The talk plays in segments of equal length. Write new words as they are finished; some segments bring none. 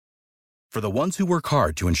For the ones who work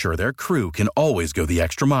hard to ensure their crew can always go the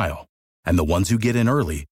extra mile, and the ones who get in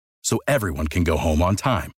early so everyone can go home on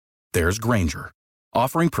time, there's Grainger,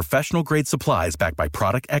 offering professional-grade supplies backed by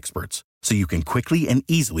product experts so you can quickly and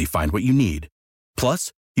easily find what you need.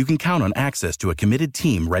 Plus, you can count on access to a committed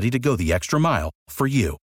team ready to go the extra mile for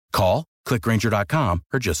you. Call, click Grainger.com,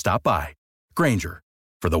 or just stop by. Grainger,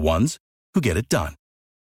 for the ones who get it done.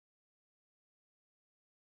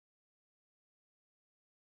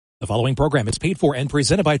 The following program is paid for and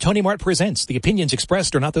presented by Tony Mart Presents. The opinions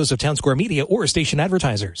expressed are not those of Town Square Media or station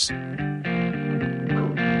advertisers.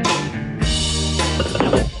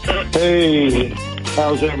 Hey,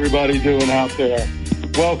 how's everybody doing out there?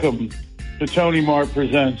 Welcome to Tony Mart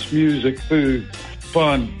Presents Music, Food,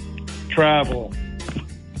 Fun, Travel.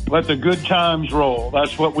 Let the good times roll.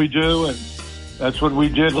 That's what we do, and that's what we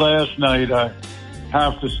did last night. I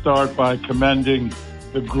have to start by commending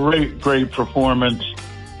the great performance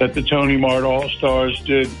that the Tony Mart All-Stars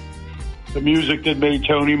did. The music that made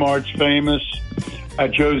Tony Mart's famous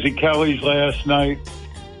at Josie Kelly's last night.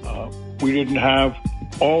 We didn't have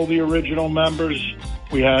all the original members.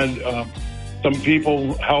 We had some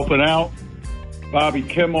people helping out. Bobby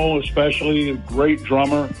Kimmel, especially, a great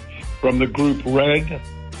drummer from the group Red.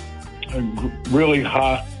 A really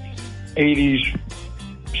hot 70s,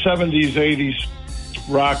 80s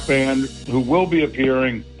rock band who will be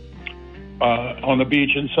appearing on the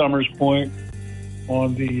beach in Summers Point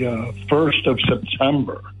on the 1st of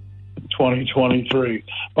September, 2023.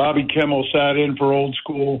 Bobby Kimmel sat in for Old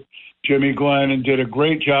School Jimmy Glenn and did a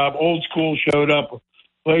great job. Old School showed up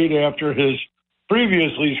late after his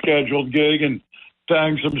previously scheduled gig and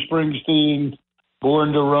sang some Springsteen,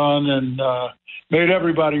 Born to Run, and made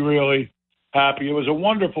everybody really happy. It was a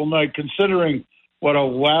wonderful night considering what a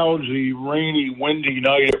lousy, rainy, windy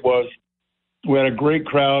night it was. We had a great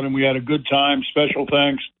crowd, and we had a good time. Special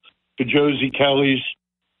thanks to Josie Kelly's,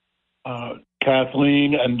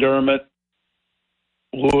 Kathleen and Dermot,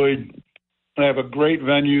 Lloyd. They have a great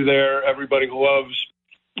venue there. Everybody loves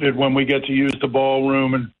it when we get to use the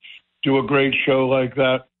ballroom and do a great show like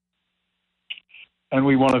that. And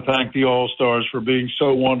we want to thank the All-Stars for being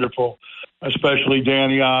so wonderful, especially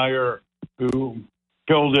Danny Iyer, who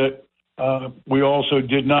killed it. We also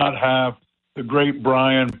did not have the great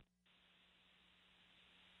Brian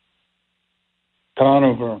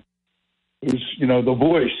Conover, who's, the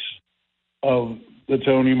voice of the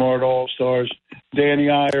Tony Mart All-Stars. Danny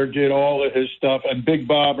Iyer did all of his stuff, and Big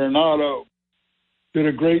Bob Arnotto did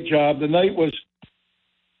a great job. The night was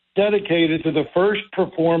dedicated to the first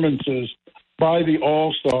performances by the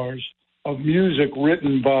All-Stars of music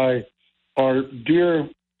written by our dear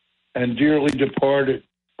and dearly departed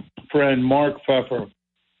friend Mark Pfeffer,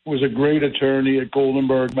 who was a great attorney at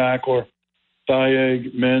Goldenberg, Mackler,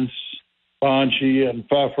 Sayegh, Mintz, Bonchi, and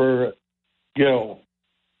Pfeffer, Gill.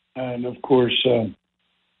 And, of course,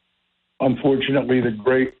 unfortunately, the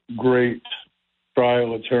great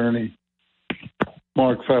trial attorney,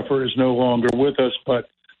 Mark Pfeffer, is no longer with us, but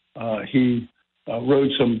he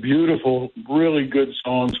wrote some beautiful, really good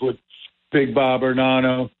songs with Big Bob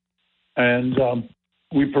Arnotto, and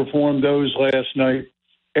we performed those last night.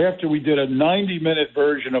 After we did a 90-minute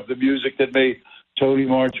version of the music that made Tony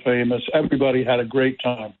Mart famous, everybody had a great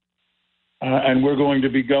time. And we're going to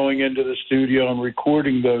be going into the studio and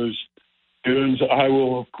recording those tunes. I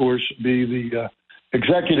will, of course, be the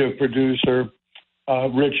executive producer.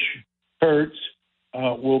 Rich Kurtz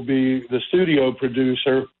will be the studio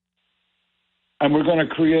producer. And we're going to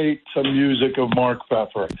create some music of Mark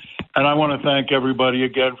Pfeffer. And I want to thank everybody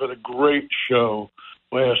again for the great show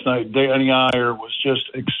last night. Danny Iyer was just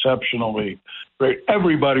exceptionally great.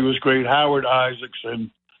 Everybody was great. Howard Isaacson,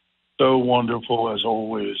 so wonderful as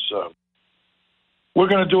always. We're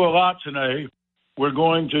going to do a lot today. We're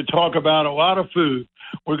going to talk about a lot of food.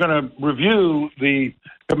 We're going to review the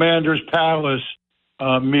Commander's Palace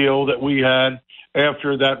meal that we had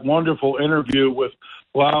after that wonderful interview with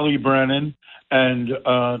Lolly Brennan and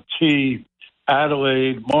T.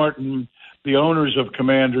 Adelaide Martin, the owners of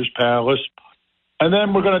Commander's Palace. And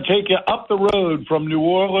then we're going to take you up the road from New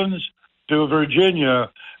Orleans to Virginia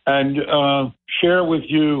and share with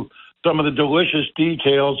you some of the delicious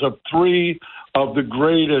details of 3 of the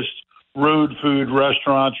greatest road food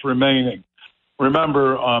restaurants remaining.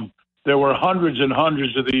 Remember, there were hundreds and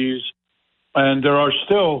hundreds of these, and there are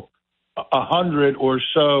still 100 or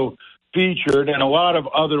so featured and a lot of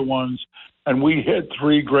other ones, and we hit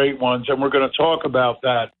 3 great ones, and we're going to talk about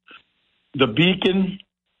that. The Beacon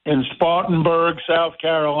in Spartanburg, South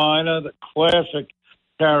Carolina, the classic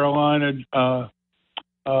Carolina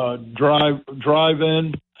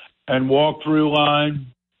drive-in and walk-through line.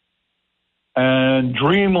 and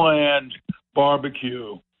Dreamland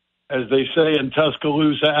Barbecue. As they say in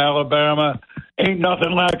Tuscaloosa, Alabama, ain't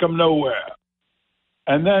nothing like 'em nowhere.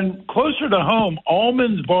 And then closer to home,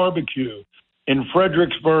 Almonds Barbecue in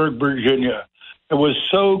Fredericksburg, Virginia. It was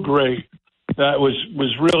so great. That was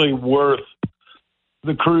really worth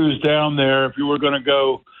the cruise down there if you were going to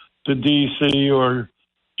go to D.C. or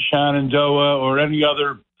Shenandoah or any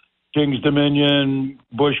other King's Dominion,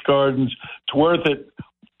 Busch Gardens. It's worth it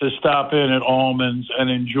to stop in at Almonds and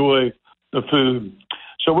enjoy the food.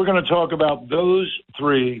 So we're going to talk about those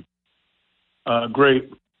three great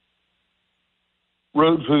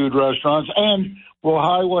road food restaurants, and we'll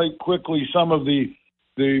highlight quickly some of the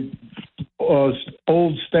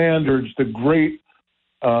old standards, the great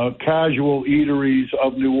casual eateries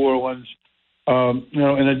of New Orleans,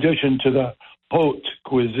 in addition to the haute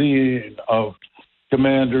cuisine of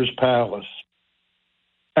Commander's Palace.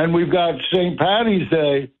 And we've got St. Paddy's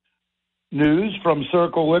Day news from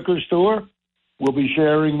Circle Liquor Store. We'll be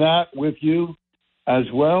sharing that with you as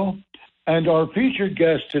well. And our featured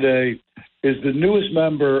guest today is the newest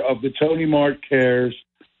member of the Tony Mart Cares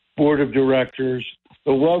Board of Directors,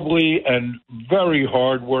 the lovely and very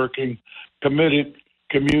hardworking, committed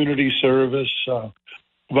community service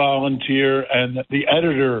volunteer, and the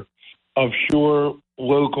editor of Sure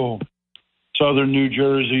Local, Southern New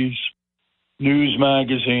Jersey's news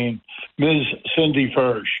magazine, Ms. Cindy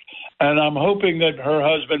Fersh. And I'm hoping that her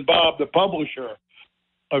husband, Bob, the publisher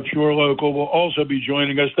of Sure Local, will also be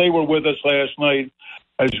joining us. They were with us last night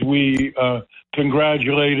as we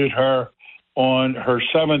congratulated her on her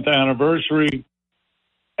 7th anniversary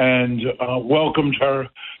and welcomed her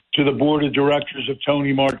to the board of directors of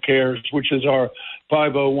Tony Mart Cares, which is our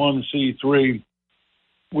 501c3,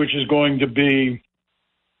 which is going to be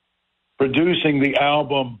producing the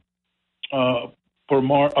album of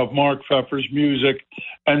Mark Pfeffer's music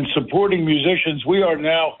and supporting musicians. We are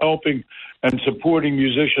now helping and supporting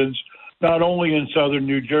musicians not only in southern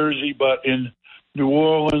New Jersey, but in New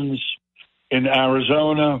Orleans, in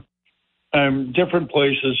Arizona, and different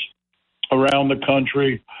places around the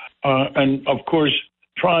country. And, of course,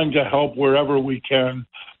 trying to help wherever we can.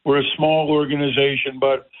 We're a small organization,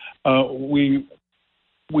 but we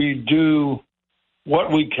do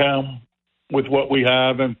what we can with what we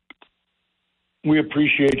have, and we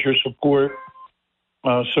appreciate your support.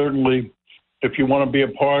 Certainly, if you want to be a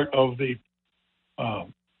part of the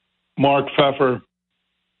Mark Pfeffer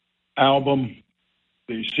album,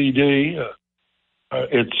 the CD,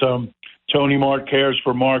 it's Tony Mart Cares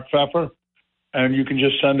for Mark Pfeffer, and you can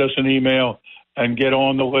just send us an email and get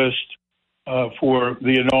on the list for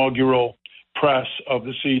the inaugural press of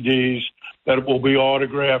the CDs that will be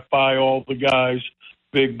autographed by all the guys,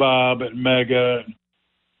 Big Bob and Mega and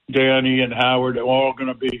Danny and Howard, are all going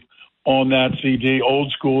to be on that CD,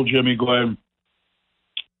 old school Jimmy Glenn.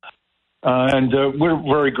 And we're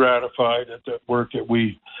very gratified at the work that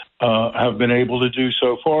we have been able to do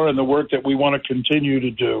so far and the work that we want to continue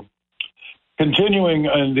to do. Continuing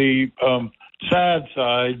on the sad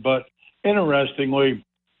side, but interestingly,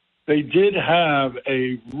 they did have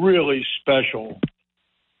a really special,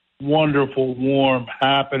 wonderful, warm,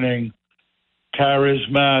 happening,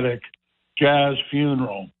 charismatic jazz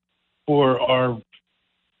funeral for our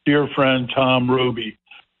dear friend Tom Roby,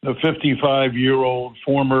 the 55-year-old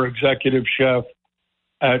former executive chef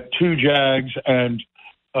at Two Jags and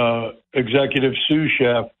executive sous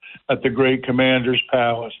chef at the great Commander's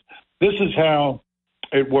Palace. This is how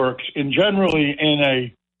it works. Generally, in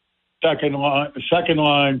a second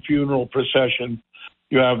line funeral procession,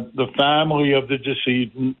 you have the family of the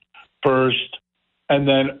decedent first, and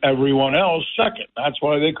then everyone else second. That's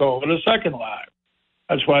why they call it a second line.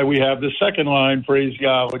 That's why we have the second line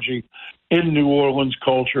phraseology in New Orleans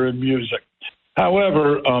culture and music.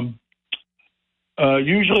 However,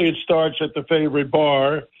 usually it starts at the favorite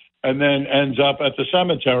bar and then ends up at the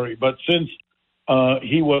cemetery. But since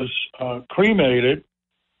he was cremated,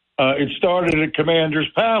 it started at Commander's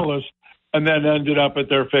Palace and then ended up at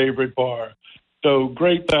their favorite bar. So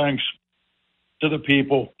great thanks to the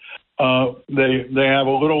people. They have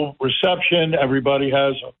a little reception. Everybody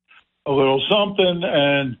has a little something,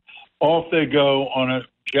 and off they go on a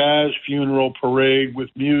jazz funeral parade with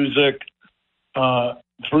music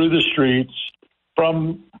through the streets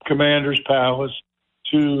from Commander's Palace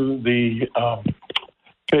to the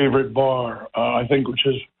favorite bar, I think, which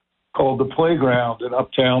is called the Playground in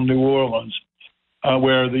Uptown New Orleans,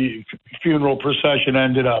 where the funeral procession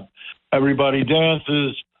ended up. Everybody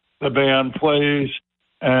dances, the band plays,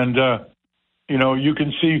 and, you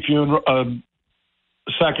can see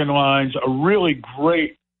second lines, a really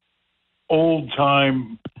great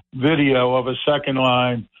old-time video of a second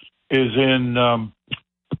line is in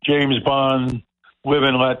James Bond Live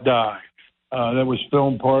and Let Die. That was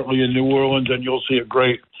filmed partly in New Orleans, and you'll see a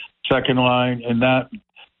great second line in that.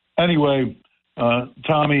 Anyway,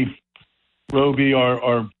 Tommy Roby,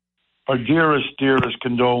 our dearest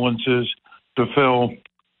condolences to Phil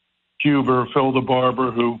Huber, Phil the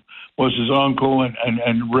barber, who was his uncle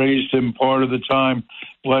and raised him part of the time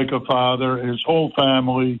like a father. His whole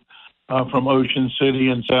family from Ocean City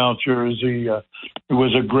in South Jersey. He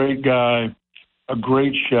was a great guy, a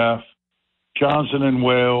great chef, Johnson and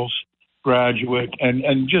Wales graduate,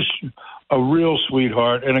 and just a real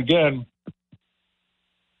sweetheart. And again,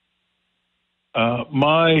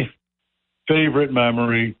 my favorite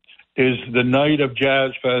memory is the night of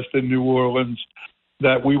Jazz Fest in New Orleans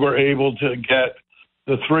that we were able to get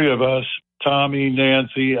the three of us, Tommy,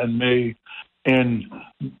 Nancy, and me, in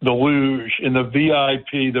the luge, in the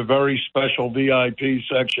VIP, the very special VIP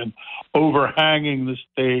section, overhanging the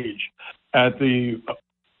stage at the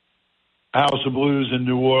House of Blues in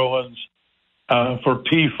New Orleans for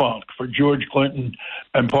P-Funk, for George Clinton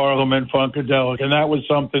and Parliament Funkadelic. And that was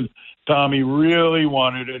something Tommy really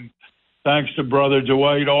wanted. And thanks to Brother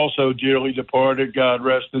Dwight, also dearly departed, God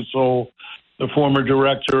rest his soul, the former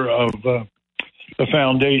director of the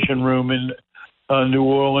Foundation Room in New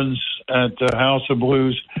Orleans at the House of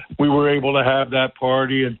Blues, we were able to have that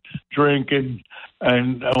party and drink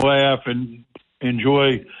and laugh and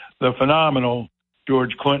enjoy the phenomenal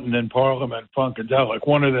George Clinton and Parliament Funkadelic,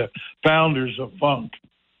 one of the founders of funk,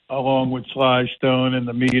 along with Sly Stone and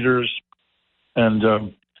the Meters.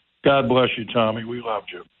 And God bless you, Tommy. We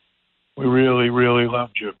loved you. We really, really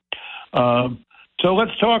loved you. So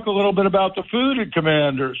let's talk a little bit about the food at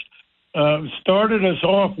Commanders. Started us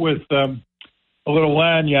off with a little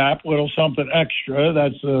lagniappe, a little something extra.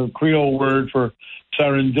 That's a Creole word for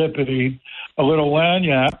serendipity. A little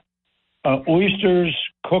lagniappe. Oysters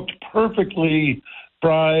cooked perfectly,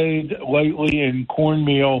 fried lightly in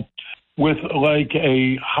cornmeal with like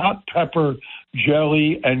a hot pepper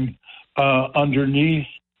jelly and underneath,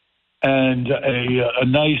 and a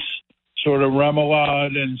nice sort of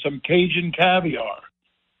remoulade and some Cajun caviar.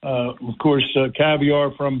 Of course,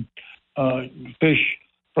 caviar from fish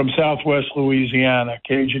from Southwest Louisiana,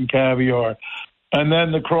 Cajun caviar. And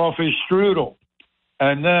then the crawfish strudel.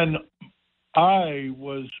 And then I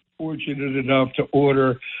was fortunate enough to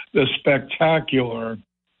order the spectacular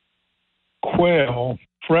quail,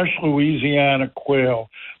 fresh Louisiana quail,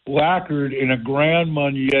 lacquered in a Grand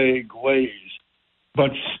Marnier glaze,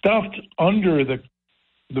 but stuffed under the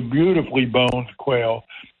beautifully boned quail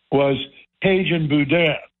was Cajun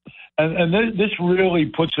boudin. And this really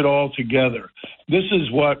puts it all together. This is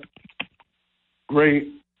what great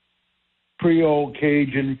Creole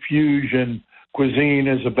Cajun fusion cuisine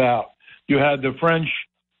is about. You had the French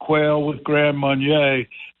quail with Grand Marnier,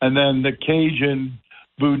 and then the Cajun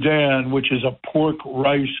boudin, which is a pork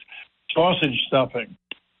rice sausage stuffing.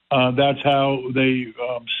 That's how they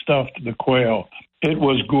stuffed the quail. It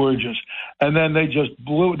was gorgeous. And then they just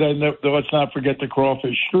blew, let's not forget the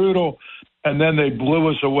crawfish strudel, and then they blew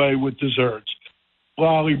us away with desserts.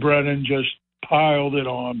 Lolly Brennan just piled it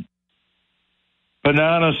on.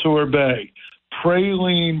 Banana sorbet,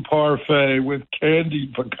 praline parfait with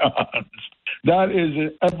candied pecans. That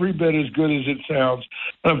is every bit as good as it sounds.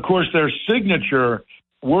 And, of course, their signature,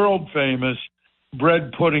 world-famous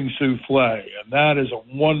bread pudding souffle. And that is a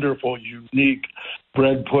wonderful, unique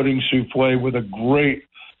bread pudding souffle with a great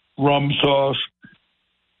rum sauce.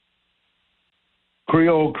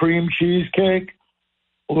 Creole cream cheesecake,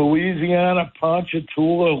 Louisiana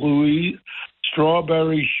Ponchatoula Louis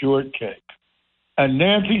strawberry shortcake. And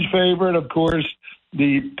Nancy's favorite, of course,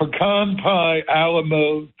 the pecan pie a la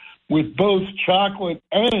mode with both chocolate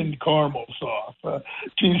and caramel sauce.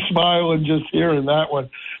 She's smiling just hearing that one.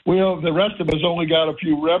 The rest of us only got a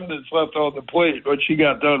few remnants left on the plate, but she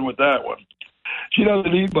got done with that one. She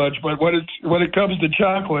doesn't eat much, but when it comes to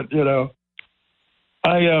chocolate,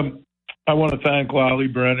 I want to thank Lolly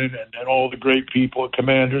Brennan and all the great people at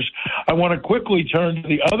Commanders. I want to quickly turn to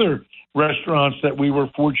the other restaurants that we were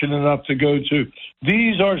fortunate enough to go to.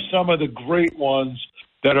 These are some of the great ones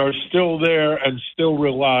that are still there and still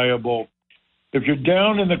reliable. If you're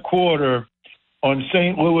down in the quarter on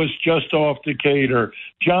St. Louis, just off Decatur,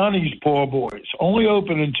 Johnny's Po' Boys, only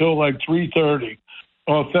open until like 3:30.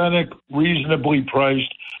 Authentic, reasonably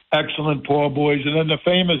priced, excellent Po' Boys. And then the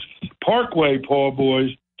famous Parkway Po'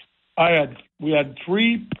 Boys. We had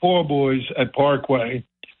 3 Po' Boys at Parkway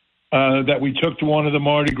that we took to one of the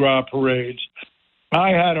Mardi Gras parades. I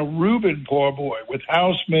had a Reuben Po' Boy with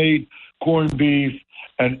house-made corned beef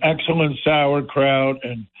and excellent sauerkraut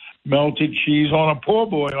and melted cheese on a Po'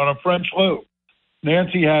 Boy on a French loaf.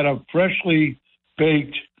 Nancy had a freshly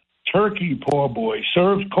baked turkey po' boy,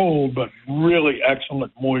 served cold, but really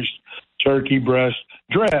excellent moist turkey breast,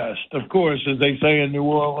 dressed, of course, as they say in New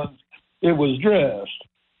Orleans. It was dressed.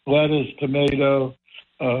 Lettuce, tomato,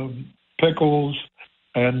 pickles,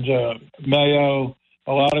 and mayo.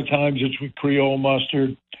 A lot of times it's with Creole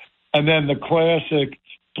mustard. And then the classic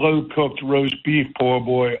slow-cooked roast beef po'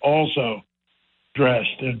 boy, also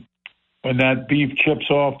dressed. And when that beef chips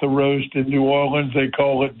off the roast in New Orleans, they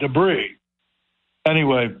call it debris.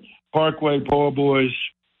 Anyway, Parkway po' boys,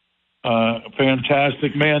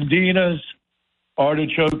 fantastic. Mandina's,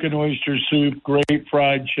 artichoke and oyster soup, great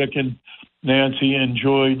fried chicken. Nancy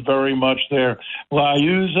enjoyed very much there. La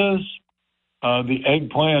Yuza's, the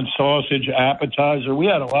eggplant sausage appetizer. We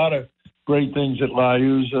had a lot of great things at La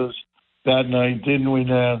Yuza's that night, didn't we,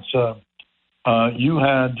 Nance? You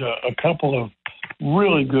had a couple of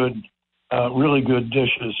really good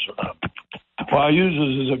dishes. La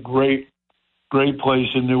Yuza's is a great place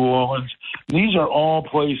in New Orleans. These are all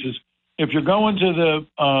places. If you're going to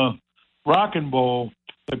the Rockin' Bowl,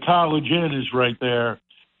 the College Inn is right there,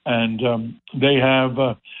 and they have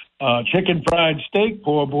chicken fried steak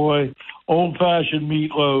po' boy, old-fashioned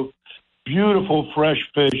meatloaf, beautiful fresh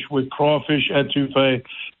fish with crawfish etouffee.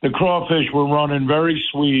 The crawfish were running very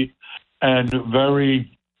sweet and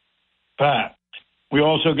very fat. We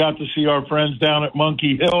also got to see our friends down at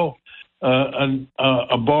Monkey Hill,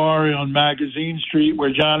 a bar on Magazine Street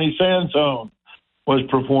where Johnny Sansone was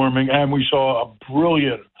performing, and we saw a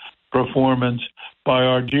brilliant performance by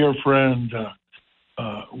our dear friend,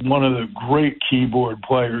 one of the great keyboard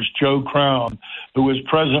players, Joe Crown, who is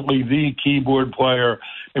presently the keyboard player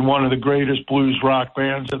in one of the greatest blues rock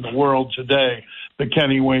bands in the world today, the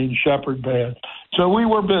Kenny Wayne Shepherd Band. So we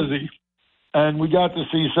were busy, and we got to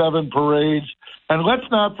see 7 parades. And let's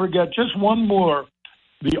not forget just one more.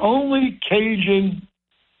 The only Cajun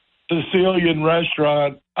Sicilian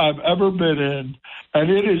restaurant I've ever been in, and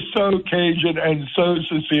it is so Cajun and so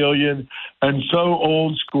Sicilian and so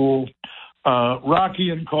old school, Rocky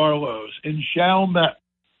and Carlos in Chalmette,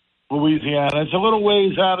 Louisiana. It's a little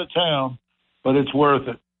ways out of town, but it's worth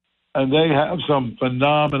it. And they have some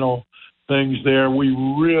phenomenal things there. We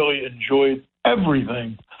really enjoyed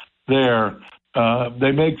everything there.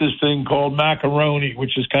 They make this thing called macaroni,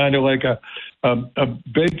 which is kind of like a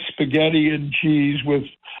baked spaghetti and cheese with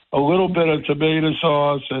a little bit of tomato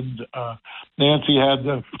sauce. And Nancy had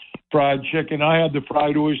the fried chicken. I had the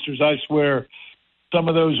fried oysters. I swear, some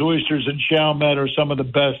of those oysters in Chalmette are some of the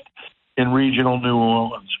best in regional New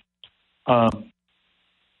Orleans.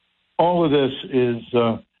 All of this is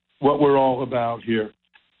what we're all about here.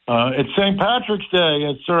 It's St. Patrick's Day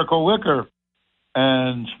at Circle Liquor,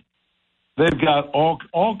 and they've got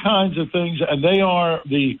all kinds of things, and they are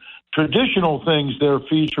the traditional things they're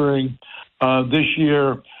featuring this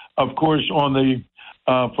year. Of course, on the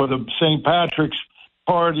for the St. Patrick's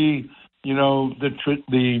party, you know,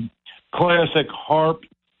 the classic Harp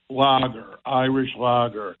Lager, Irish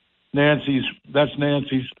Lager. That's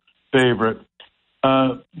Nancy's favorite.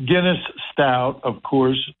 Guinness Stout, of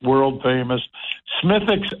course, world famous.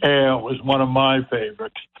 Smithwick's Ale is one of my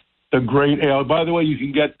favorites. The great ale. By the way, you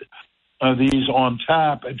can get these on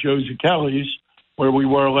tap at Josie Kelly's, where we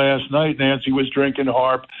were last night. Nancy was drinking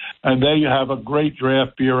Harp, and they have a great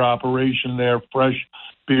draft beer operation there, fresh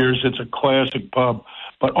beers. It's a classic pub.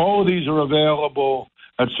 But all of these are available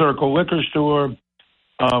at Circle Liquor Store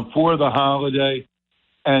for the holiday.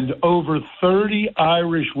 And over 30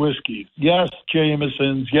 Irish whiskeys. Yes,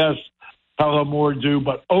 Jameson's. Yes, Tullamore Dew,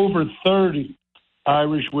 but over 30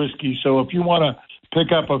 Irish whiskeys. So if you want to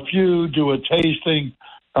pick up a few, do a tasting,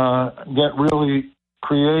 get really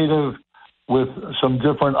creative with some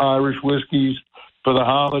different Irish whiskeys for the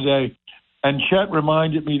holiday. And Chet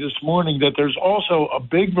reminded me this morning that there's also a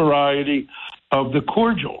big variety of the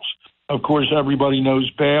cordials. Of course, everybody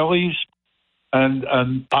knows Bailey's, and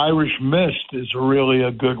Irish Mist is really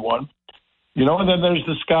a good one. You know, and then there's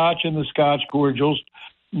the Scotch and the Scotch cordials.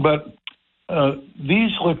 But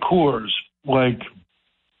these liqueurs, like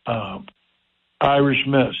Irish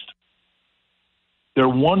Mist, they're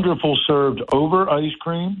wonderful served over ice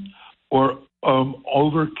cream or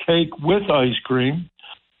over cake with ice cream,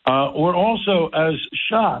 or also as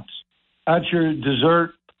shots at your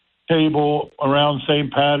dessert table around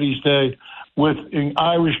St. Patty's Day with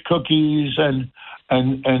Irish cookies and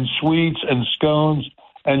sweets and scones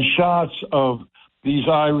and shots of these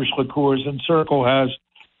Irish liqueurs. And Circle has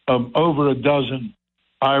over a dozen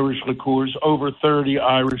Irish liqueurs, over 30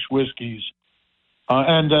 Irish whiskeys.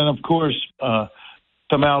 And then, of course,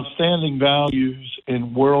 some outstanding values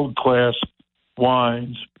in world-class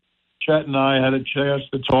wines. Chet and I had a chance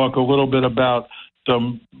to talk a little bit about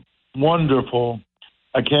some wonderful.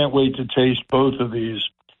 I can't wait to taste both of these.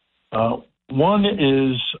 One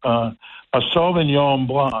is a Sauvignon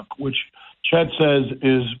Blanc, which Chet says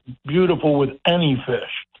is beautiful with any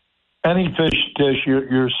fish dish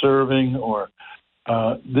you're serving. Or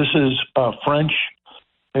this is French.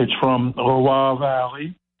 It's from Loire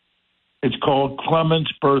Valley. It's called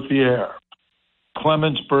Clemence Berthier.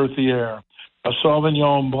 Clemence Berthier, a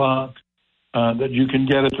Sauvignon Blanc that you can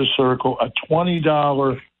get at the Circle, a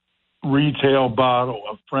 $20 retail bottle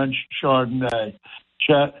of French Chardonnay.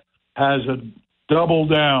 Chet has a double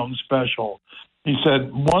down special. He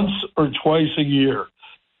said once or twice a year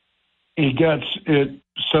he gets it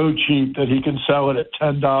so cheap that he can sell it at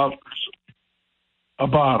 $10 a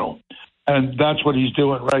bottle. And that's what he's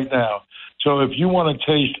doing right now. So if you want to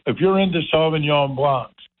taste, if you're into Sauvignon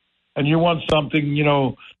Blancs and you want something,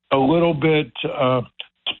 a little bit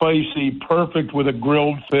spicy, perfect with a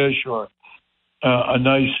grilled fish or a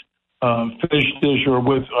nice fish dish or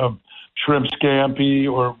with shrimp scampi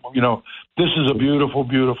or, this is a beautiful,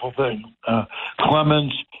 beautiful thing.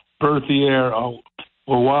 Clemence Berthier,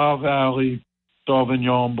 Loire Valley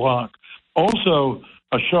Sauvignon Blanc. Also,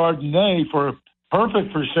 a Chardonnay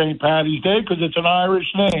perfect for St. Patty's Day because it's an Irish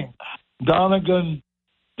name. Donegan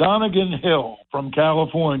Hill from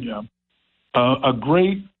California. A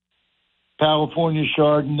great California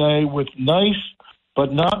Chardonnay with nice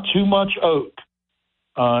but not too much oak.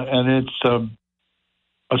 And it's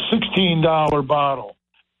a $16 bottle.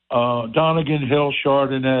 Donegan Hill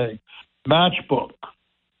Chardonnay. Matchbook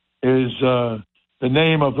is the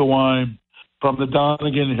name of the wine from the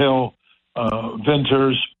Donegan Hill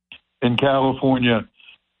Vintners in California.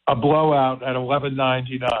 A blowout at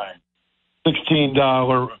 $11.99.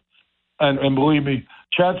 $16. And believe me,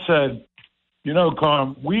 Chet said,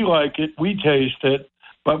 Carm, we like it, we taste it,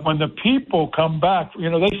 but when the people come back, they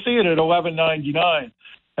see it at $11.99,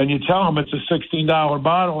 and you tell them it's a $16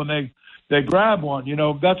 bottle, and they grab one.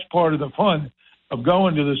 That's part of the fun of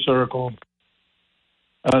going to the Circle,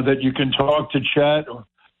 that you can talk to Chet or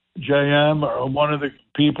JM or one of the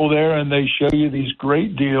people there, and they show you these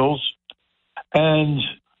great deals. And,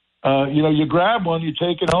 you grab one, you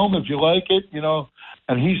take it home if you like it,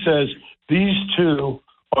 and he says these two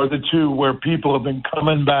are the two where people have been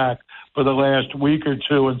coming back for the last week or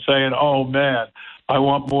two and saying, oh, man, I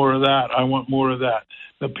want more of that. I want more of that.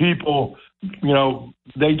 The people,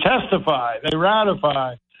 they testify, they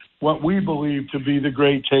ratify what we believe to be the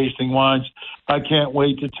great tasting wines. I can't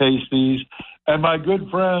wait to taste these. And my good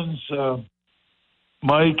friends,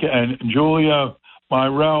 Mike and Julia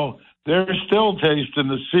Myrell, they're still tasting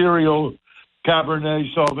the cereal Cabernet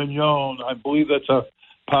Sauvignon. I believe that's a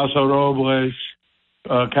Paso Robles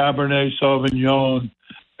Cabernet Sauvignon.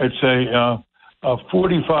 It's a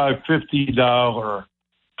 $45, $50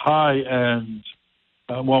 high-end,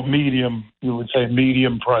 medium, you would say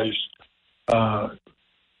medium price Cabernet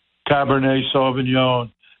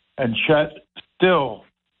Sauvignon. And Chet still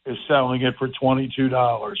is selling it for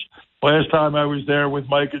 $22. Last time I was there with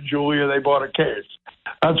Mike and Julia, they bought a case.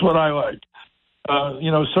 That's what I like.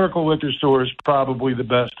 Circle Liquor Store is probably the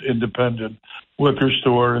best independent liquor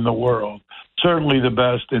store in the world. Certainly the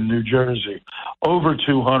best in New Jersey. Over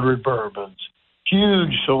 200 bourbons.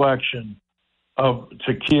 Huge selection of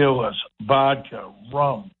tequilas, vodka,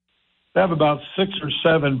 rum. They have about 6 or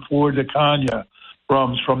 7 Flor de Caña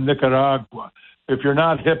rums from Nicaragua. If you're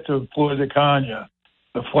not hip to Flor de Caña,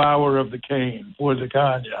 the flower of the cane, Flor de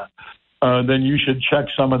Caña, then you should check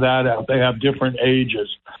some of that out. They have different ages.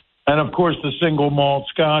 And, of course, the single malt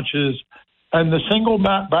scotches and the single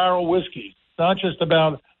barrel whiskey. It's not just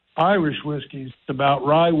about Irish whiskeys. It's about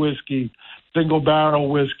rye whiskey, single barrel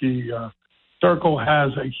whiskey. Circle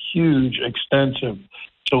has a huge, extensive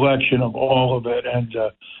selection of all of it. And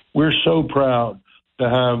we're so proud to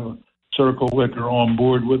have Circle Liquor on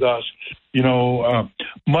board with us.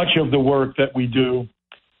 Much of the work that we do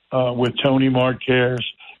with Tony Mart Cares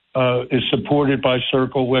is supported by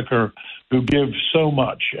Circle Liquor, who give so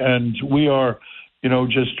much. And we are,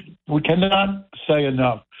 we cannot say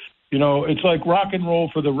enough. It's like rock and roll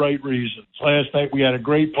for the right reasons. Last night we had a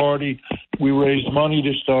great party. We raised money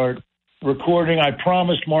to start recording. I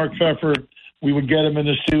promised Mark Pfeffer we would get him in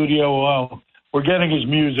the studio. Well, we're getting his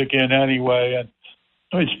music in anyway. And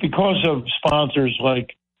it's because of sponsors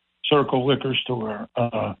like Circle Liquor Store.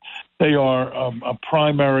 They are a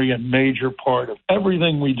primary and major part of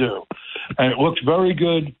everything we do. And it looks very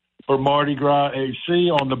good for Mardi Gras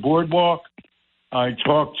AC on the boardwalk. I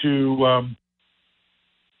talked to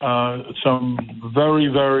some very,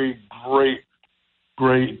 very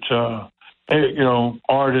great,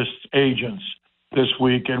 artists, agents this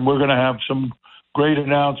week, and we're going to have some great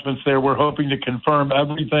announcements there. We're hoping to confirm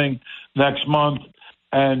everything next month,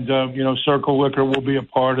 and, Circle Liquor will be a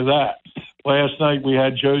part of that. Last night we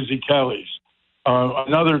had Josie Kelly's.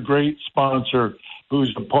 Another great sponsor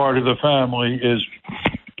who's a part of the family is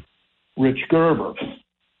Rich Gerber.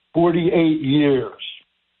 48 years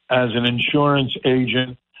as an insurance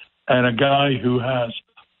agent and a guy who has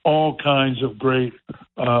all kinds of great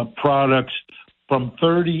products from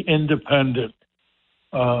 30 independent,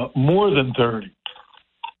 more than 30.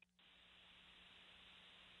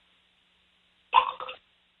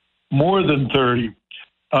 More than 30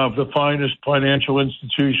 of the finest financial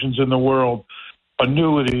institutions in the world,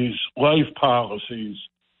 annuities, life policies,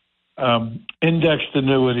 indexed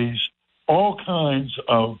annuities, all kinds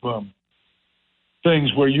of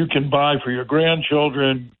things where you can buy for your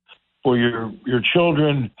grandchildren, for your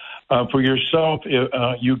children, for yourself.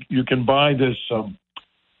 You can buy this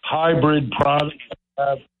hybrid product.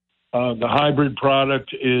 The hybrid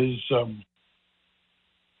product is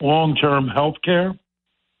long-term health care.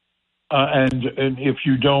 And if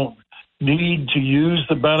you don't need to use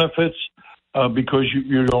the benefits because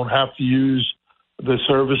you don't have to use the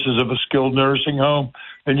services of a skilled nursing home,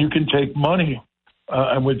 then you can take money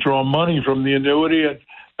and withdraw money from the annuity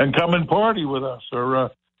and come and party with us,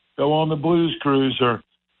 or go on the blues cruise, or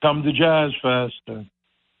come to Jazz Fest,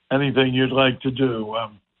 anything you'd like to do.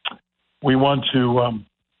 We want to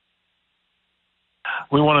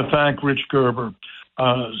thank Rich Gerber,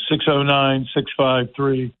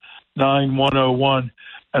 609-653-9101.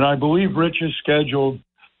 And I believe Rich is scheduled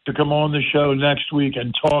to come on the show next week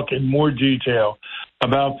and talk in more detail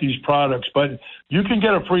about these products. But you can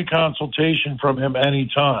get a free consultation from him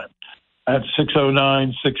anytime at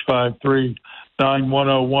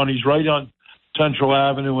 609-653-9101. He's right on Central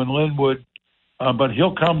Avenue in Linwood. But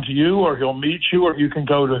he'll come to you, or he'll meet you, or you can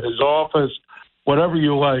go to his office, whatever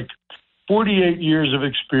you like. 48 years of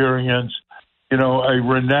experience, a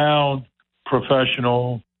renowned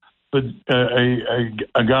professional,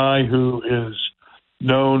 a guy who is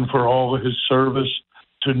known for all of his service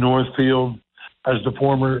to Northfield as the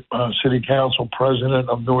former city council president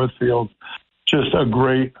of Northfield. Just a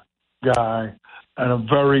great guy and a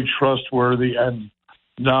very trustworthy and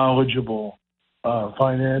knowledgeable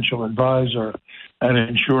financial advisor and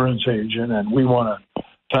insurance agent. And we want to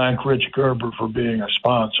thank Rich Gerber for being a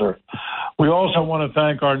sponsor. We also want to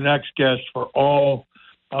thank our next guest for all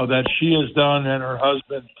that she has done and her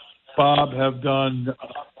husband, Bob, have done.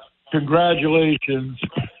 Congratulations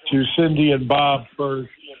to Cindy and Bob for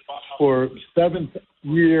 7th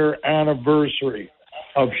year anniversary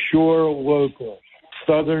of Shore Local,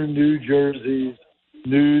 Southern New Jersey's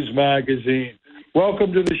news magazine.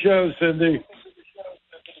 Welcome to the show, Cindy.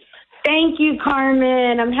 Thank you,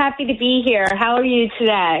 Carmen. I'm happy to be here. How are you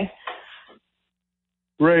today?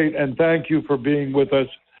 Great, and thank you for being with us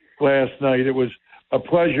last night. It was a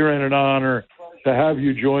pleasure and an honor to have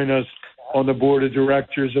you join us on the board of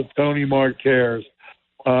directors of Tony Mart Cares.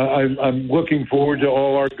 I'm looking forward to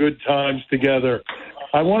all our good times together.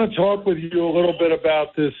 I want to talk with you a little bit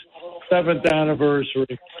about this 7th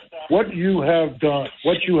anniversary, what you have done,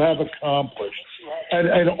 what you have accomplished,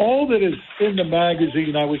 and all that is in the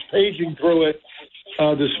magazine. I was paging through it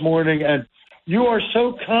this morning, and you are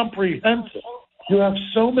so comprehensive. You have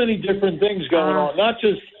so many different things going on, not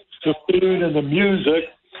just the food and the music,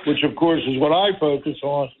 which, of course, is what I focus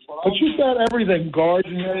on, but you've got everything,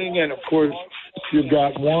 gardening, and, of course, you've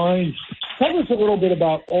got wine. Tell us a little bit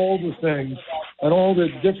about all the things and all the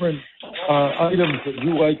different items that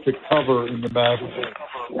you like to cover in the magazine.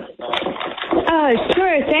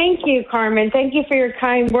 Sure. Thank you, Carmen. Thank you for your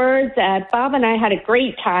kind words. Bob and I had a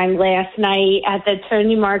great time last night at the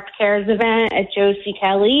Tony Mart Cares event at Josie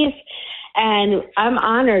Kelly's, and I'm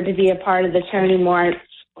honored to be a part of the Tony Mart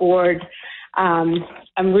board.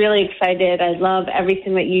 I'm really excited. I love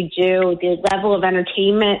everything that you do. The level of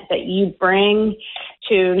entertainment that you bring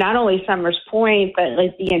to not only Summers Point, but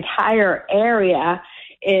like the entire area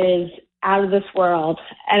is out of this world.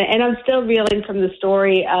 And I'm still reeling from the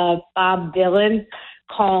story of Bob Dylan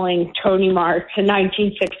calling Tony Mart in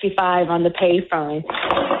 1965 on the payphone.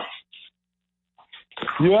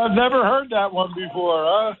 You have never heard that one before,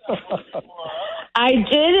 huh? I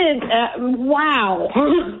didn't. Wow.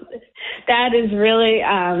 That is really,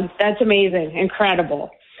 that's amazing.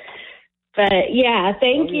 Incredible. But yeah,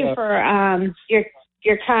 thank you for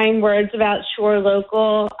your kind words about Shore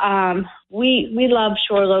Local. We love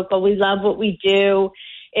Shore Local. We love what we do.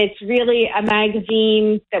 It's really a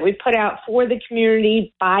magazine that we put out for the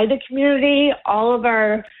community, by the community. All of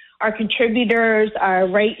our contributors are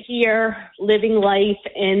right here living life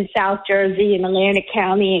in South Jersey, in Atlantic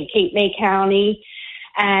County and Cape May County.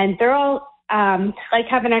 And they're all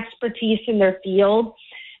have an expertise in their field.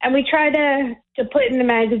 And we try to put in the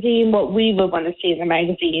magazine what we would want to see in the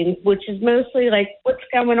magazine, which is mostly like what's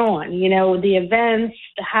going on, you know, the events,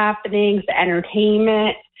 the happenings, the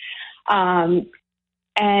entertainment.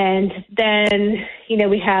 And then, you know,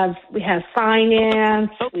 we have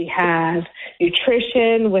finance, we have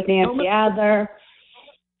nutrition with Nancy Adler.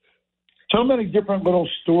 So many different little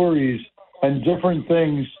stories and different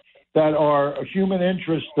things that are human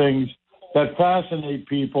interest things that fascinate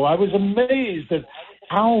people. I was amazed at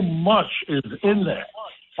how much is in there.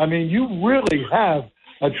 I mean, you really have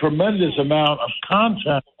a tremendous amount of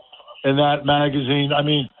content in that magazine. I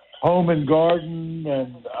mean, home and garden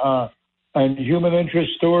and human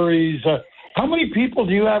interest stories. How many people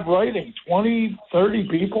do you have writing? 20, 30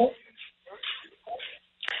 people?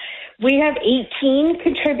 We have 18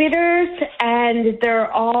 contributors, and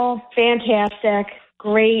they're all fantastic,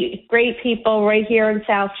 great people right here in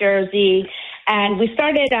South Jersey. And we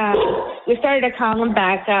started a column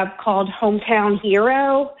back up called Hometown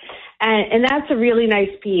Hero, and that's a really nice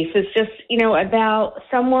piece. It's just, you know, about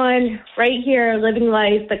someone right here living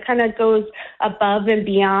life that kind of goes above and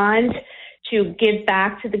beyond to give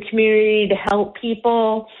back to the community, to help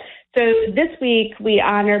people. So this week we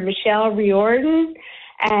honored Michelle Riordan,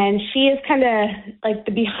 and she is kind of like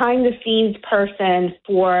the behind-the-scenes person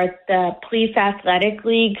for the Police Athletic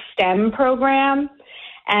League STEM program,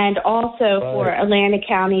 and also for Atlantic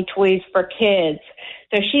County Toys for Kids.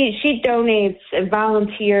 So she donates and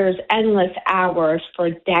volunteers endless hours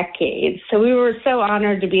for decades. So we were so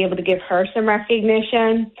honored to be able to give her some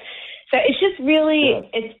recognition. So it's just really,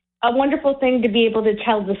 it's a wonderful thing to be able to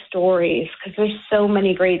tell the stories, because there's so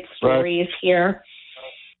many great stories here.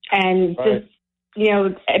 And just, you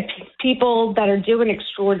know, people that are doing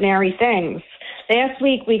extraordinary things. Last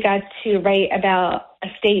week we got to write about a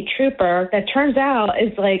state trooper that turns out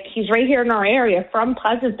is like, he's right here in our area from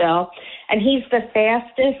Pleasantville, and he's the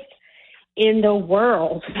fastest in the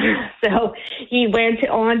world. So he went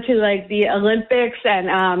on to like the Olympics,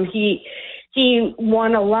 and he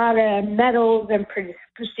won a lot of medals and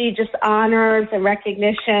prestigious honors and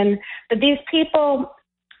recognition. But these people,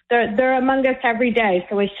 they're among us every day.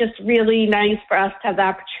 So it's just really nice for us to have the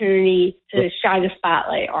opportunity to shine a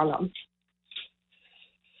spotlight on them.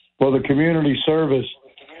 Well, the community service,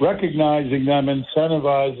 recognizing them,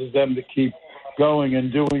 incentivizes them to keep going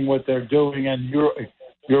and doing what they're doing. And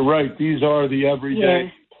you're right. These are the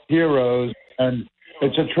everyday heroes. And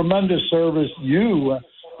it's a tremendous service. You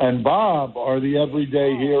and Bob are the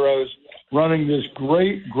everyday heroes running this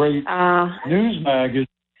great news magazine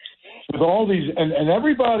with all these. And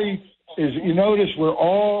everybody is, you notice we're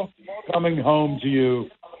all coming home to you.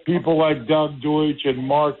 People like Doug Deutsch and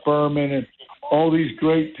Mark Berman and all these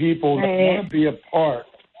great people that want to be a part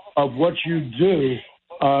of what you do.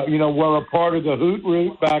 You know, we're a part of the Hoot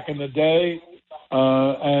Root back in the day,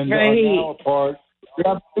 and are now a part. We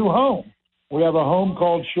have a new home. We have a home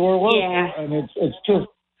called Shore Local, and it's just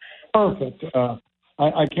perfect.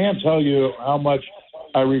 I can't tell you how much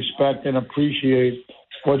I respect and appreciate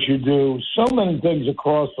what you do. So many things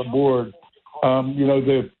across the board. You know,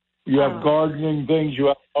 you have gardening things, you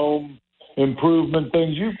have home improvement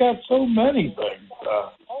things. You've got so many things,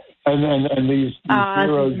 and these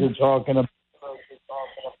heroes you're talking about.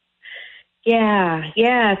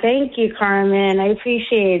 Yeah. Thank you, Carmen. I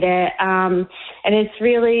appreciate it. And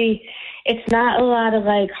it's not a lot of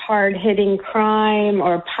like hard-hitting crime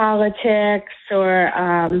or politics or,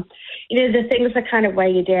 you know, the things that kind of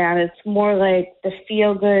weigh you down. It's more like the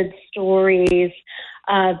feel-good stories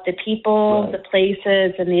of the people, the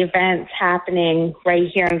places, and the events happening right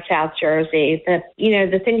here in South Jersey. The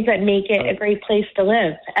things that make it a great place to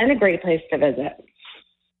live and a great place to visit.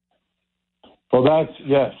 Well,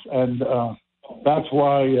 and that's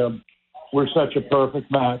why we're such a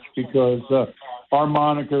perfect match, because our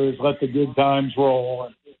moniker is "Let the Good Times Roll."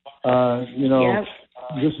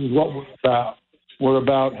 This is what we're about. We're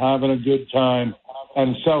about having a good time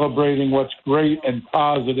and celebrating what's great and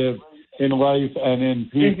positive in life and in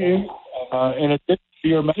people. In addition to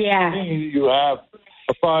your magazine, you have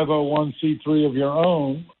a 501c3 of your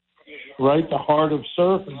own, right? The Heart of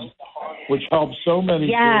Surfing, which helps so many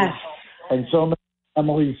kids and so many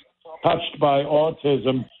families touched by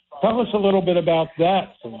autism. Tell us a little bit about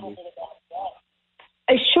that, Cindy.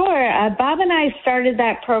 Sure. Bob and I started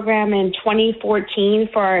that program in 2014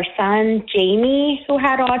 for our son, Jamie, who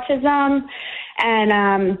had autism.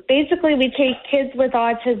 And basically, we take kids with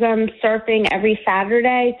autism surfing every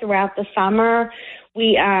Saturday throughout the summer.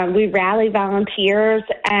 We rally volunteers,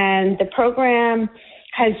 and the program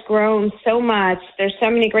has grown so much. There's so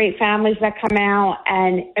many great families that come out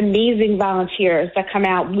and amazing volunteers that come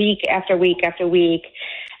out week after week after week.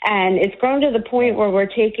 And it's grown to the point where we're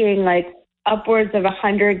taking like upwards of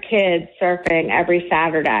 100 kids surfing every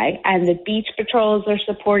Saturday. And the beach patrols are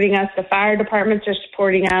supporting us. The fire departments are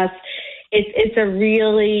supporting us. It's a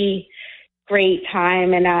really great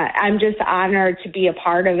time. And I'm just honored to be a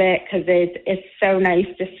part of it because it's so nice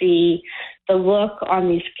to see the look on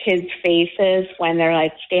these kids' faces when they're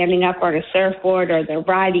like standing up on a surfboard or they're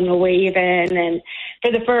riding a wave in and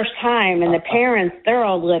for the first time. And the parents, they're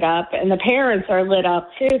all lit up, and the parents are lit up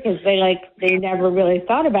too because they never really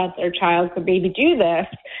thought about their child could maybe do this.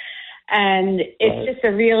 And it's just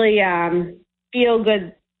a really feel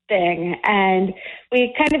good thing. And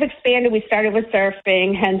we kind of expanded. We started with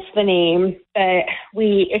surfing, hence the name, but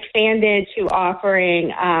we expanded to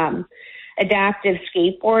offering adaptive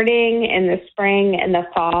skateboarding in the spring and the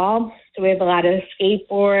fall. So we have a lot of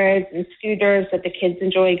skateboards and scooters that the kids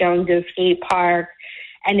enjoy going to the skate park.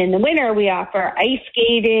 And in the winter, we offer ice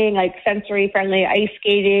skating, like sensory-friendly ice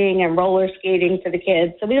skating and roller skating for the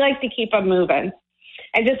kids. So we like to keep them moving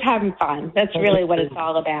and just having fun. That's really what it's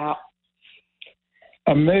all about.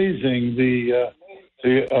 Amazing, the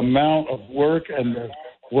amount of work and the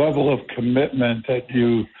level of commitment that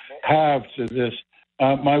you have to this.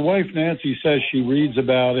 My wife, Nancy, says she reads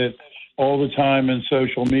about it all the time in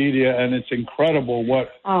social media, and it's incredible what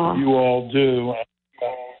you all do.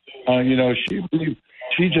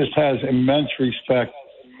 She just has immense respect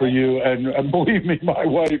for you, and believe me, my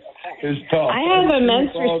wife is tough. I have immense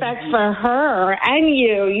respect for her and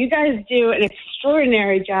you. You guys do an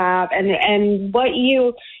extraordinary job, and what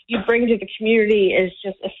you bring to the community is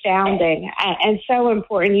just astounding and so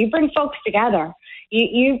important. You bring folks together.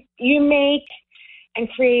 You make and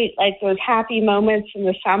create like those happy moments in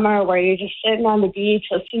the summer where you're just sitting on the beach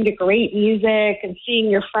listening to great music and seeing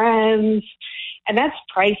your friends. And that's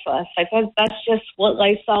priceless. Like that's just what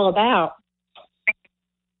life's all about.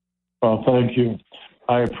 Well, thank you.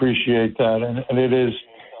 I appreciate that. And it is,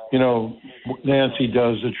 Nancy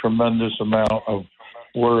does a tremendous amount of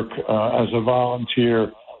work as a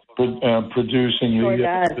volunteer producing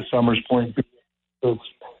the Summers Point Beach.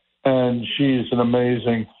 And she's an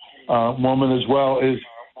amazing woman as well.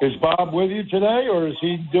 Is Bob with you today, or is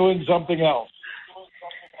he doing something else?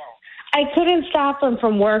 I couldn't stop him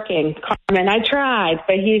from working, Carmen. I tried,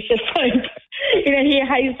 but he's just like,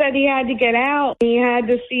 he said he had to get out. He had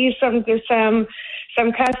to see some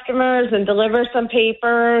customers and deliver some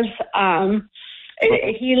papers.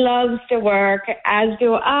 He loves to work, as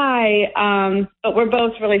do I. But we're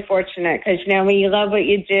both really fortunate because, when you love what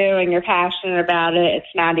you do and you're passionate about it,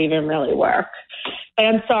 it's not even really work. But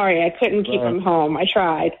I'm sorry, I couldn't keep him home. I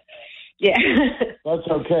tried. Yeah. That's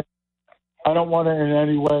okay. I don't want to in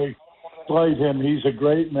any way slight him. He's a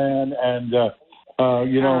great man. And,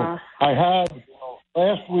 I had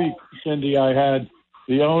last week, Cindy, I had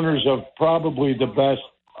the owners of probably the best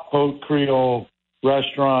Haute Creole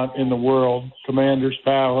restaurant in the world, Commander's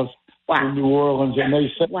Palace in New Orleans. And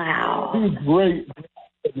they said, he's great.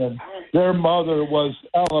 And their mother was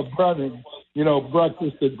Ella Brennan,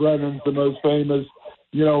 Breakfast at Brennan's, the most famous,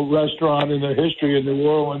 restaurant in the history of New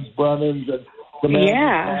Orleans, Brennan's and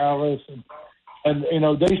Commander's Palace. And,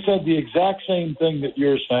 they said the exact same thing that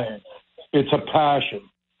you're saying. It's a passion.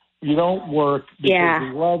 You don't work because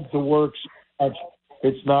you love to work so much.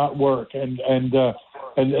 It's not work. And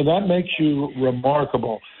that makes you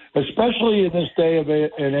remarkable, especially in this day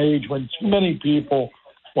and age when too many people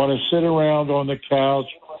want to sit around on the couch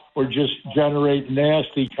or just generate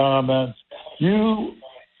nasty comments. You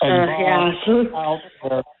and Bob out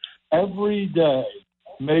there every day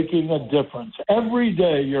making a difference. Every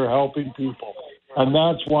day you're helping people. And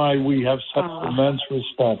that's why we have such immense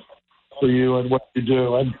respect for you and what you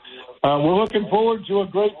do. And we're looking forward to a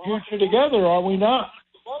great future together, are we not?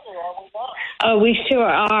 Oh, we sure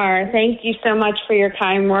are. Thank you so much for your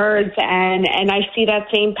kind words. And I see that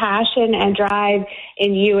same passion and drive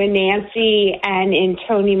in you and Nancy and in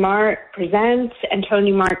Tony Mart Presents and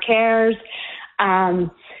Tony Mart Cares.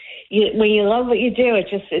 When you love what you do,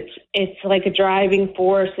 it's like a driving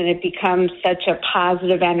force, and it becomes such a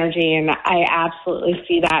positive energy. And I absolutely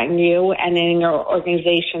see that in you and in your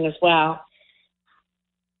organization as well.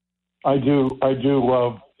 I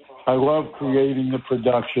love creating the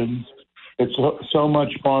productions. It's so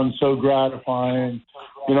much fun, so gratifying.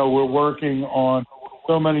 We're working on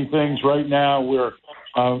so many things right now. We're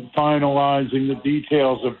finalizing the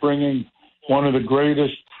details of bringing one of the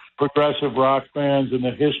greatest progressive rock bands in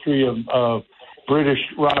the history of British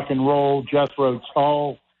rock and roll, Jethro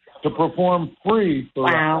Tull, to perform free for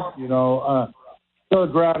us. So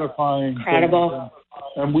gratifying. Incredible.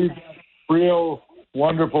 and we've got real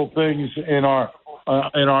wonderful things in our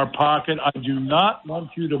pocket. I do not want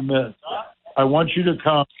you to miss. I want you to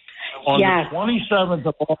come on the 27th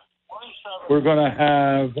of August. We're going to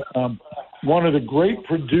have one of the great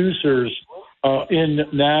producers in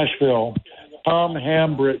Nashville, Tom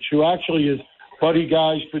Hambridge, who actually is Buddy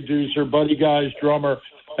Guy's producer, Buddy Guy's drummer,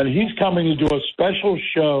 and he's coming to do a special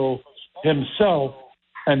show himself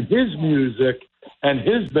and his music and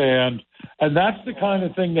his band, and that's the kind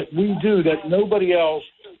of thing that we do that nobody else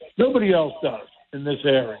does in this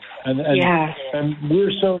area. And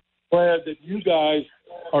we're so glad that you guys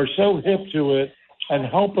are so hip to it and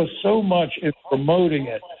help us so much in promoting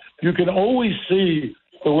it. You can always see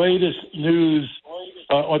the latest news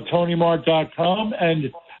on TonyMart.com and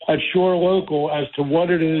at Shore Local as to what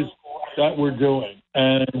it is that we're doing.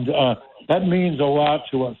 And that means a lot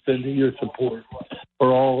to us, Cindy, your support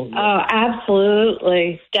for all of us. Oh,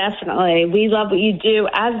 absolutely. Definitely. We love what you do,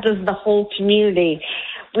 as does the whole community.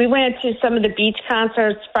 We went to some of the beach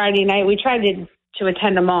concerts Friday night. We tried to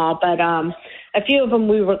attend them all, but a few of them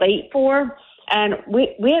we were late for. And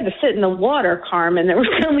we had to sit in the water, Carmen. There were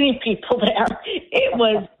so many people there. It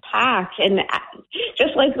was packed. And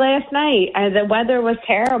just like last night, the weather was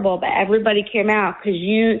terrible, but everybody came out because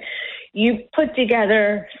you put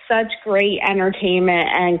together such great entertainment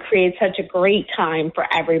and create such a great time for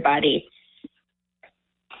everybody.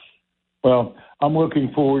 Well, I'm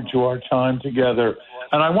looking forward to our time together.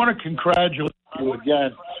 And I want to congratulate you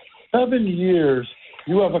again. 7 years,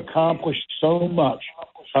 you have accomplished so much.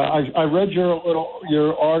 I read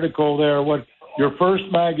your article there. What your first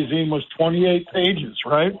magazine was 28 pages,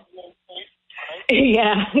 right?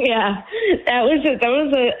 Yeah. That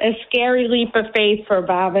was a scary leap of faith for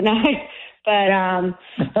Bob and I, but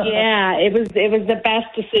yeah, it was the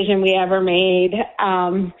best decision we ever made,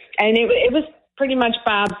 and it was pretty much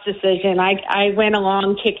Bob's decision. I went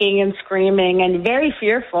along kicking and screaming and very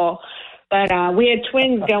fearful. But we had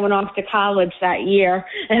twins going off to college that year,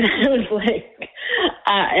 and I was like,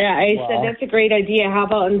 I said, that's a great idea. How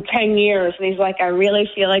about in 10 years? And he's like, I really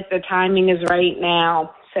feel like the timing is right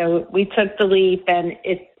now. So we took the leap, and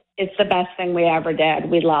it's the best thing we ever did.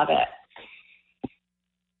 We love it.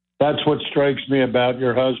 That's what strikes me about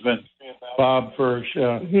your husband, Bob Furch.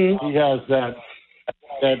 He has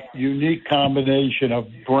that unique combination of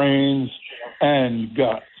brains and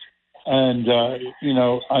guts. And,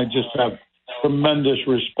 I just have tremendous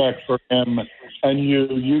respect for him and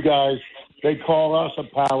you guys. They call us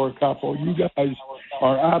a power couple. You guys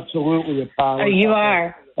are absolutely a power couple. You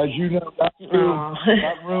are. As you know, that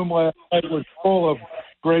room last night was full of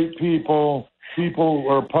great people who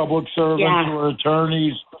are public servants, who are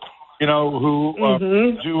attorneys,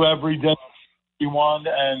 who do every day one.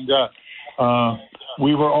 And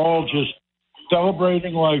we were all just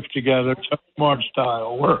celebrating life together, March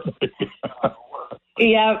style.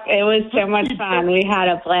 Yep, it was so much fun. We had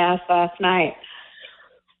a blast last night.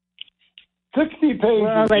 60 pages. We're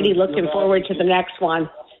already looking forward to the next one.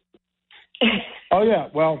 Oh yeah,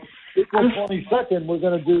 well, April 22nd, we're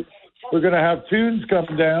going to have tunes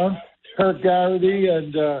coming down. Kirk Garrity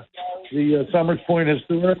and the Summers Point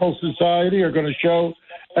Historical Society are going to show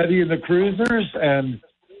Eddie and the Cruisers, and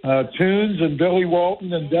Tunes and Billy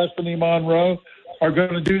Walton and Destiny Monroe are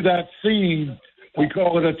going to do that scene. We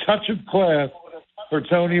call it a touch of class for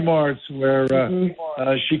Tony Martz, where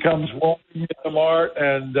she comes walking into Mart,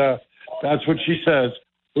 and that's what she says.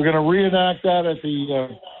 We're going to reenact that at the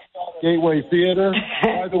Gateway Theater.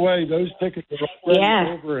 By the way, those tickets are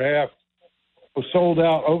already over half. Sold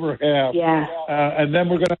out over half. Yeah. And then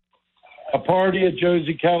we're going to have a party at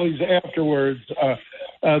Josie Kelly's afterwards.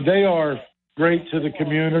 They are great to the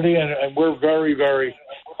community, and we're very, very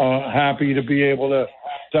happy to be able to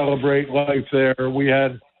celebrate life there. We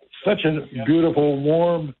had such a beautiful,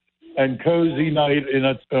 warm, and cozy night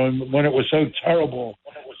when it was so terrible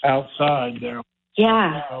outside there.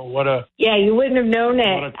 Yeah. You wouldn't have known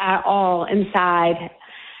it at all inside.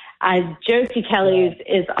 Josie Kelly's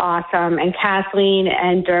is awesome, and Kathleen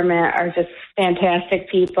and Dermot are just fantastic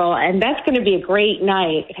people, and that's going to be a great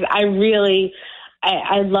night because I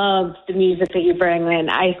love the music that you bring in.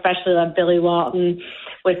 I especially love Billy Walton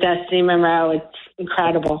with Destiny Monroe. It's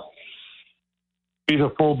incredible. Be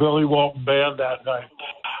the full Billy Walton band that night.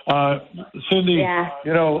 Cindy,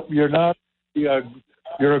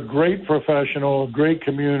 you're a great professional, great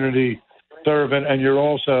community servant, and you're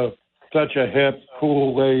also such a hip,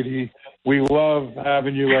 cool lady. We love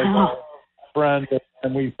having you as a friend,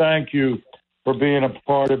 and we thank you for being a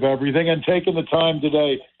part of everything and taking the time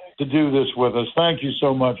today to do this with us. Thank you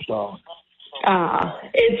so much, darling.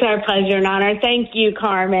 It's our pleasure and honor. Thank you,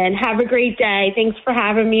 Carmen. Have a great day. Thanks for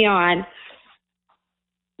having me on.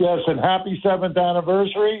 Yes, and happy 7th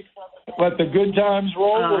anniversary. Let the good times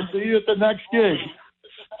roll. We'll see you at the next gig.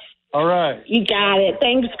 All right. You got it.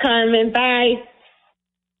 Thanks, Carmen. Bye.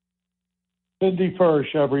 Cindy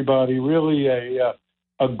Fersh, everybody, really a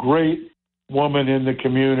great woman in the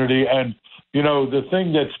community. And, you know, the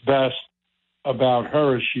thing that's best about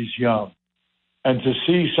her is she's young. And to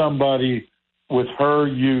see somebody with her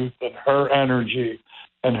youth and her energy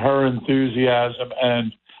and her enthusiasm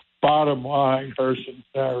and, bottom line, her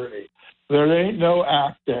sincerity. There ain't no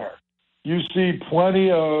act there. You see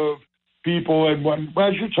plenty of people, and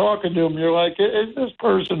as you're talking to them, you're like, is this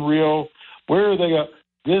person real? Where are they at?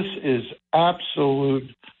 This is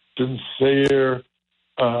absolute, sincere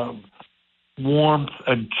warmth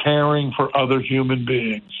and caring for other human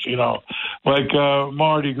beings. You know, like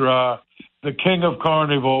Mardi Gras, the king of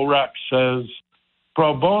Carnival, Rex, says,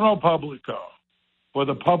 pro bono publico, for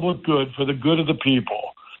the public good, for the good of the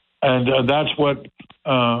people. And that's what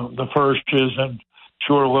the Fershes and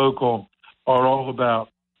Sure Local are all about.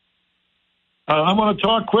 I want to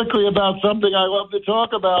talk quickly about something I love to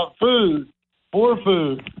talk about, food, more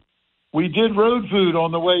food. We did road food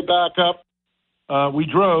on the way back up. We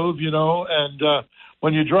drove, you know, and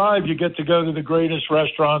when you drive, you get to go to the greatest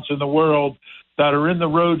restaurants in the world that are in the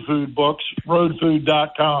road food books,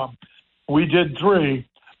 roadfood.com. We did 3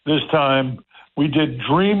 this time. We did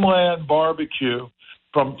Dreamland Barbecue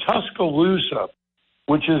from Tuscaloosa,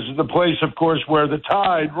 which is the place, of course, where the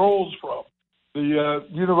tide rolls from. The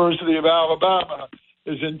University of Alabama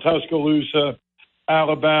is in Tuscaloosa,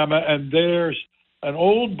 Alabama, and there's an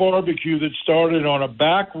old barbecue that started on a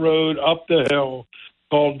back road up the hill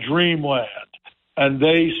called Dreamland. And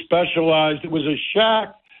they specialized, it was a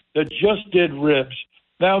shack that just did ribs.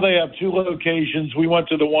 Now they have 2 locations. We went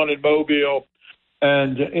to the one in Mobile,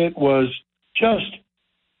 and it was just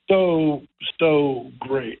so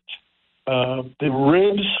great. The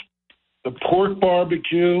ribs, the pork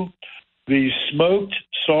barbecue, the smoked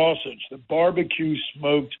sausage, the barbecue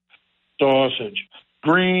smoked sausage,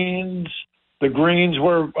 greens. The greens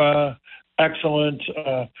were excellent.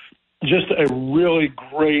 Just a really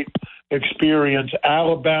great experience.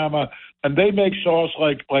 Alabama, and they make sauce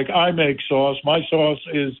like I make sauce. My sauce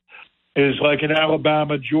is like an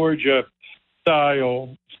Alabama, Georgia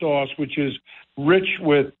style sauce, which is rich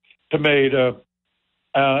with tomato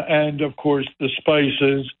and, of course, the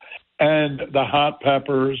spices and the hot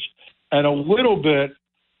peppers and a little bit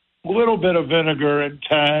of vinegar and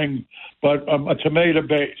tang, but a tomato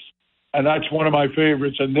base. And that's one of my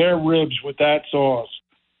favorites. And their ribs with that sauce,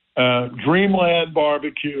 Dreamland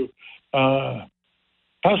Barbecue,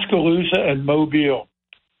 Tuscaloosa and Mobile.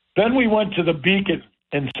 Then we went to the Beacon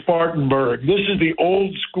in Spartanburg. This is the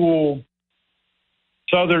old school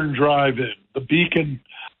Southern drive-in, the Beacon.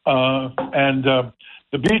 The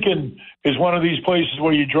Beacon is one of these places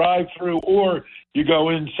where you drive through or you go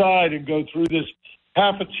inside and go through this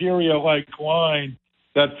cafeteria-like line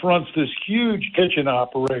that fronts this huge kitchen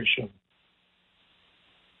operation.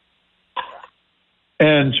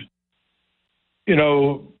 And, you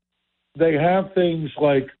know, they have things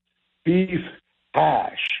like beef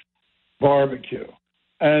hash barbecue,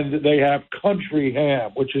 and they have country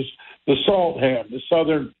ham, which is the salt ham, the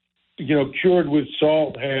southern, you know, cured with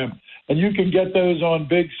salt ham. And you can get those on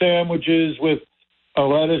big sandwiches with a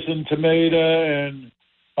lettuce and tomato, and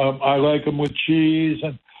I like them with cheese.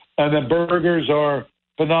 And the burgers are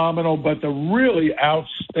phenomenal, but the really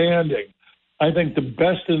outstanding, I think the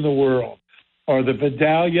best in the world, are the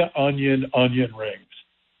Vidalia onion rings.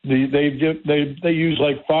 They use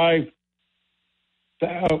like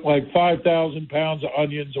 5,000 pounds of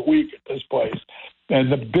onions a week at this place.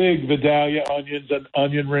 And the big Vidalia onions and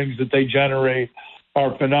onion rings that they generate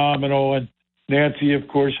are phenomenal. And Nancy, of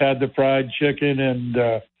course, had the fried chicken and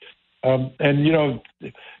you know,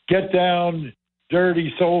 get down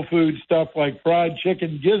dirty soul food stuff like fried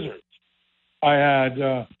chicken gizzards. I had,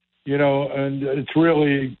 you know, and it's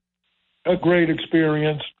really a great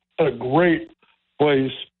experience, a great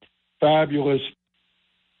place, fabulous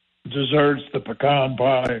desserts, the pecan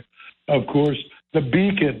pie, of course, the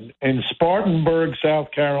Beacon in Spartanburg,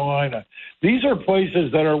 South Carolina. These are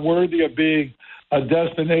places that are worthy of being a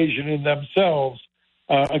destination in themselves.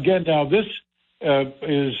 Again, now this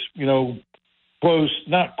is, you know,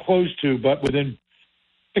 not close to, but within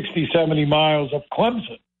 60, 70 miles of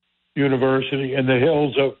Clemson University in the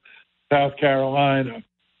hills of South Carolina.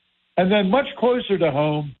 And then much closer to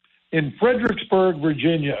home in Fredericksburg,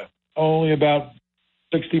 Virginia, only about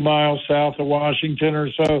 60 miles south of Washington or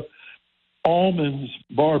so, Allman's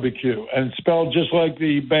Barbecue, and spelled just like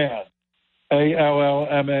the band,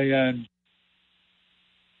 Allman.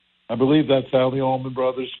 I believe that's how the Allman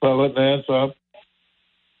Brothers spell it, man. So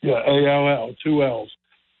Yeah, ALL, 2 L's.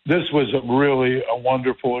 This was really a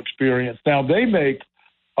wonderful experience. Now, they make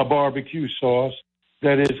a barbecue sauce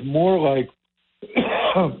that is more like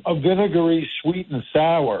a vinegary sweet and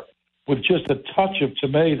sour with just a touch of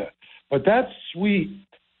tomato. But that sweet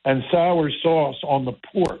and sour sauce on the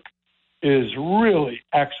pork is really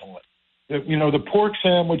excellent. The pork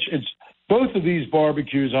sandwich, it's both of these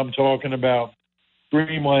barbecues I'm talking about,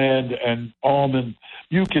 Dreamland and Almond,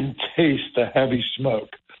 you can taste the heavy smoke.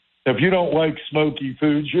 If you don't like smoky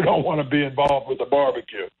foods, you don't want to be involved with the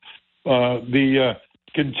barbecue.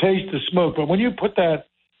 Can taste the smoke, but when you put that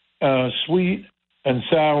sweet and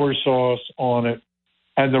sour sauce on it,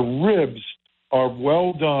 and the ribs are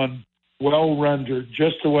well done, well rendered,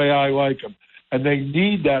 just the way I like them, and they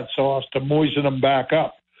need that sauce to moisten them back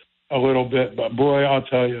up a little bit. But boy, I'll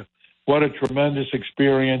tell you, what a tremendous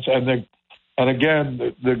experience! And again,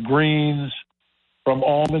 the greens from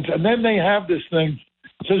Almonds, and then they have this thing.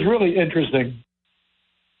 This is really interesting.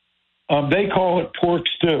 They call it pork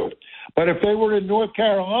stew. But if they were in North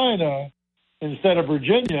Carolina instead of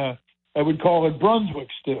Virginia, I would call it Brunswick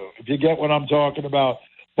stew, if you get what I'm talking about.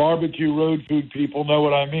 Barbecue road food people know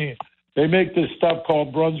what I mean. They make this stuff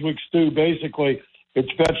called Brunswick stew. Basically,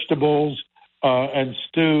 it's vegetables and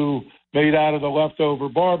stew made out of the leftover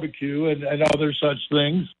barbecue and other such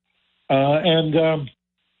things.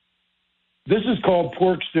 This is called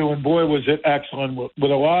pork stew, and boy, was it excellent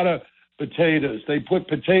with a lot of potatoes. They put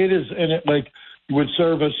potatoes in it like you would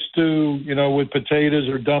serve a stew, with potatoes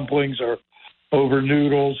or dumplings or over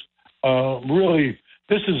noodles. Really,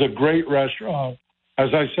 this is a great restaurant. As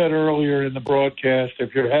I said earlier in the broadcast,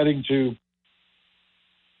 if you're heading to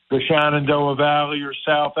the Shenandoah Valley or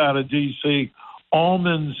south out of D.C.,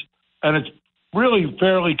 Almonds, and it's really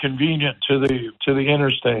fairly convenient to the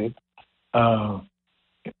interstate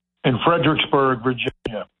in Fredericksburg,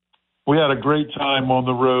 Virginia. We had a great time on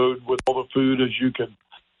the road with all the food, as you can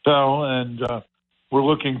tell, and we're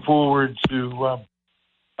looking forward to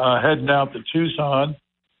heading out to Tucson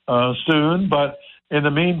soon. But in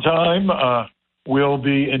the meantime, we'll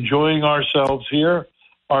be enjoying ourselves here.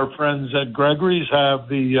 Our friends at Gregory's have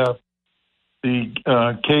the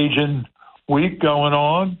Cajun week going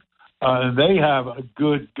on, and they have a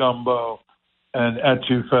good gumbo and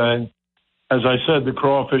etouffee. As I said, the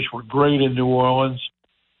crawfish were great in New Orleans.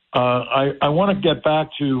 I want to get back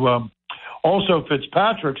to also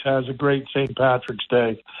Fitzpatrick's has a great St. Patrick's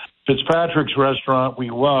Day. Fitzpatrick's restaurant we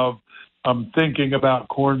love. I'm thinking about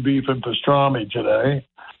corned beef and pastrami today.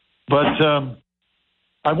 But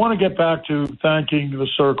I want to get back to thanking the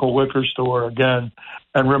Circle Liquor Store again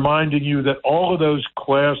and reminding you that all of those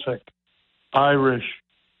classic Irish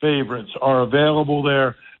favorites are available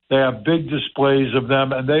there. They have big displays of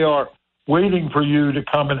them, and they are waiting for you to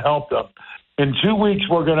come and help them. In 2 weeks,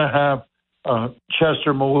 we're going to have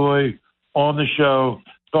Chester Malloy on the show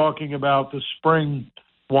talking about the spring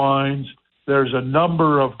wines. There's a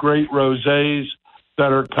number of great rosés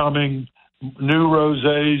that are coming, new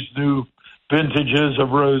rosés, new vintages of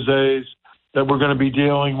rosés that we're going to be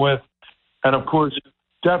dealing with. And, of course,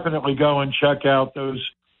 definitely go and check out those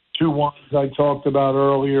 2 wines I talked about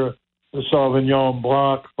earlier, the Sauvignon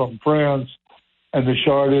Blanc from France and the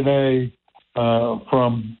Chardonnay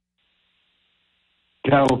from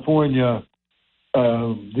California,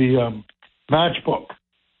 the Matchbook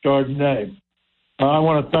Chardonnay. I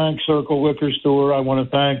want to thank Circle Liquor Store. I want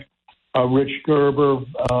to thank Rich Gerber,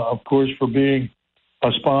 of course, for being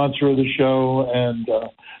a sponsor of the show. And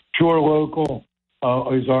Pure Local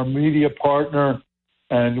is our media partner,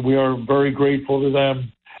 and we are very grateful to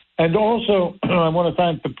them. And also, I want to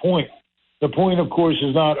thank The Point. The Point, of course,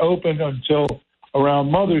 is not open until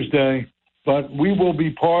around Mother's Day, but we will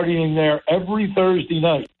be partying there every Thursday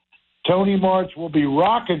night. Tony Martz will be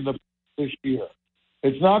rocking the this year.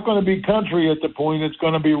 It's not going to be country at The Point. It's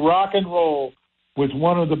going to be rock and roll with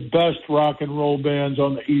one of the best rock and roll bands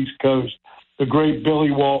on the East Coast, the great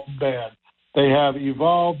Billy Walton Band. They have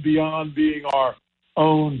evolved beyond being our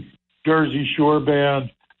own Jersey Shore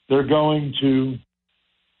band. They're going to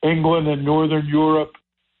England and Northern Europe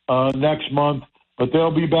next month, but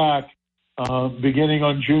they'll be back beginning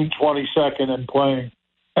on June 22nd and playing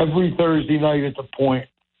every Thursday night at The Point,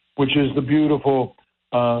 which is the beautiful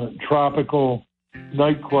tropical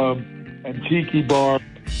nightclub and tiki bar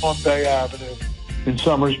on Bay Avenue in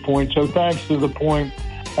Summers Point. So thanks to The Point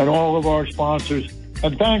and all of our sponsors,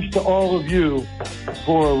 and thanks to all of you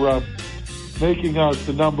for making us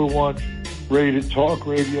the #1 rated talk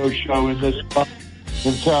radio show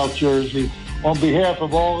in South Jersey. On behalf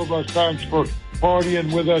of all of us, thanks for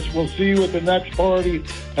partying with us. We'll see you at the next party,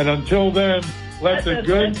 and until then, let the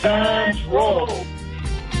good times roll.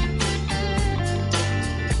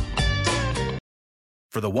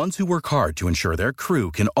 For the ones who work hard to ensure their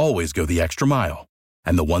crew can always go the extra mile,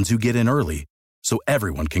 and the ones who get in early so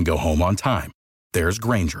everyone can go home on time, there's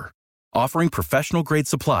Grainger, offering professional-grade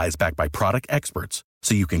supplies backed by product experts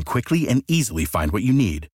so you can quickly and easily find what you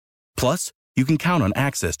need. Plus, you can count on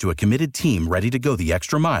access to a committed team ready to go the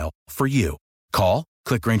extra mile for you. Call,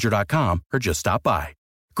 click Grainger.com, or just stop by.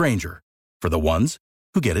 Grainger, for the ones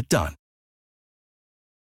who get it done.